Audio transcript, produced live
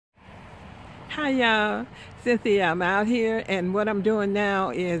Hi y'all, Cynthia. I'm out here, and what I'm doing now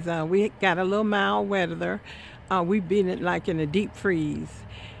is we got a little mild weather. We've been like in a deep freeze,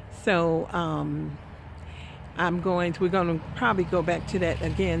 so we're going to probably go back to that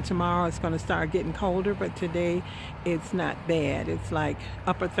again tomorrow. It's going to start getting colder, but today it's not bad. It's like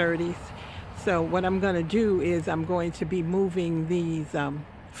upper 30s. So what I'm going to do is I'm going to be moving these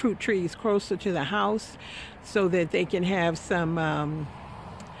fruit trees closer to the house so that they can have some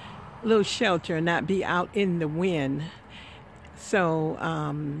little shelter, not be out in the wind. So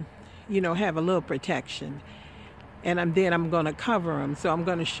have a little protection. And then I'm going to cover them. So I'm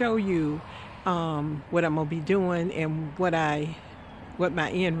going to show you what I'm going to be doing and what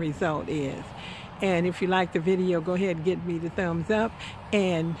my end result is. And if you like the video, go ahead and give me the thumbs up.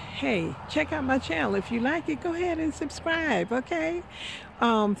 And hey, check out my channel. If you like it, go ahead and subscribe, okay?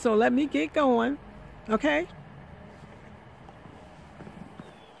 So let me get going, okay?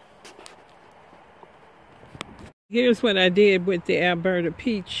 Here's what I did with the Alberta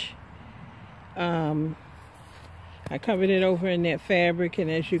peach. I covered it over in that fabric, and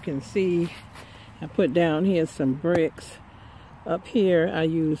as you can see, I put down here some bricks. Up here, I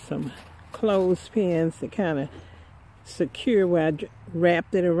used some clothespins to kind of secure where I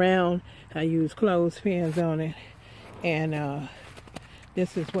wrapped it around. I used clothespins on it, and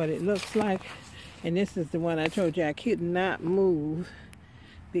this is what it looks like. And this is the one I told you I could not move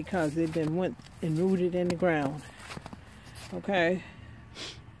because it went and rooted in the ground. Okay.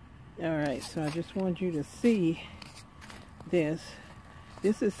 All right, so I just want you to see this.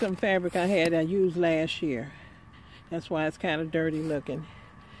 This is some fabric I used last year. That's why it's kind of dirty looking.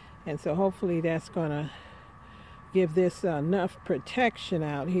 And so hopefully that's gonna give this enough protection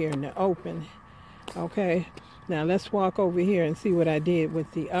out here in the open. Okay, now let's walk over here and see what I did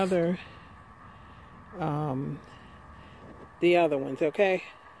with the other ones, okay?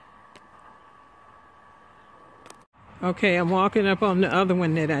 Okay, I'm walking up on the other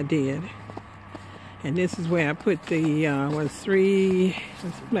one that I did. And this is where I put the, I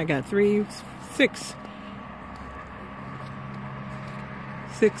got six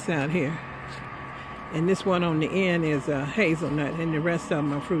out here. And this one on the end is a hazelnut, and the rest of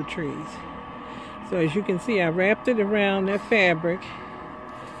them are fruit trees. So as you can see, I wrapped it around that fabric,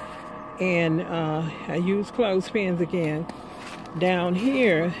 and I used clothespins again. Down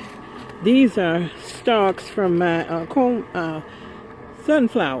here, these are stalks from my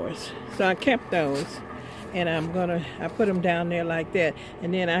sunflowers. So I kept those, and I put them down there like that.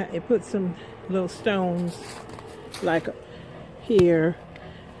 And then I put some little stones like here,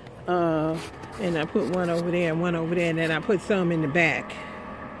 and I put one over there and one over there, and then I put some in the back.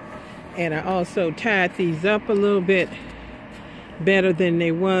 And I also tied these up a little bit better than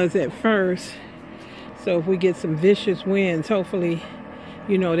they was at first. So if we get some vicious winds, hopefully,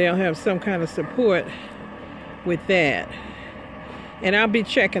 they'll have some kind of support with that. And I'll be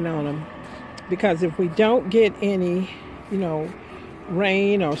checking on them, because if we don't get any,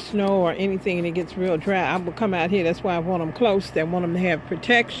 rain or snow or anything and it gets real dry, I will come out here. That's why I want them close. I want them to have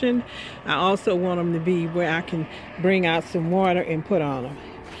protection. I also want them to be where I can bring out some water and put on them.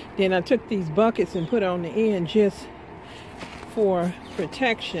 Then I took these buckets and put on the end just for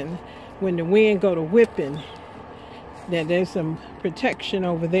protection. When the wind go to whipping, that there's some protection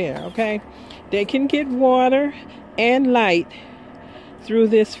over there, okay? They can get water and light through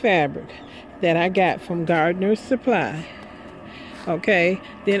this fabric that I got from Gardener's Supply. Okay,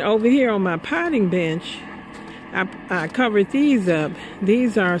 then over here on my potting bench, I covered these up.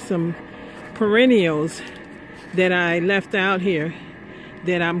 These are some perennials that I left out here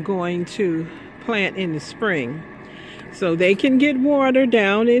that I'm going to plant in the spring. So they can get water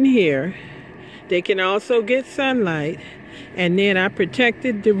down in here. They can also get sunlight. And then I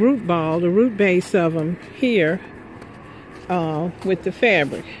protected the root base of them here with the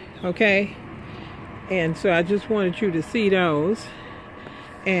fabric, okay? And so I just wanted you to see those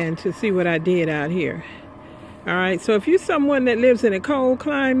and to see what I did out here. All right, so if you're someone that lives in a cold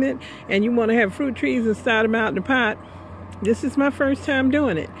climate and you want to have fruit trees and start them out in the pot, this is my first time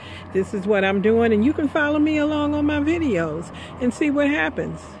doing it. This is what I'm doing, and you can follow me along on my videos and see what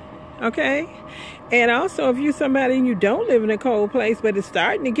happens, okay? And also, if you're somebody and you don't live in a cold place, but it's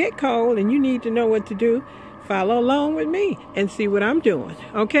starting to get cold and you need to know what to do, follow along with me and see what I'm doing,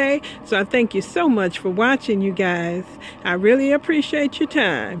 okay? So I thank you so much for watching, you guys. I really appreciate your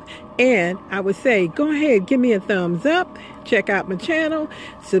time. And I would say, go ahead, give me a thumbs up, check out my channel,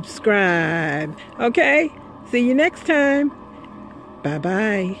 subscribe, okay? See you next time.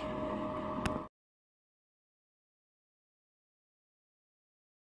 Bye-bye.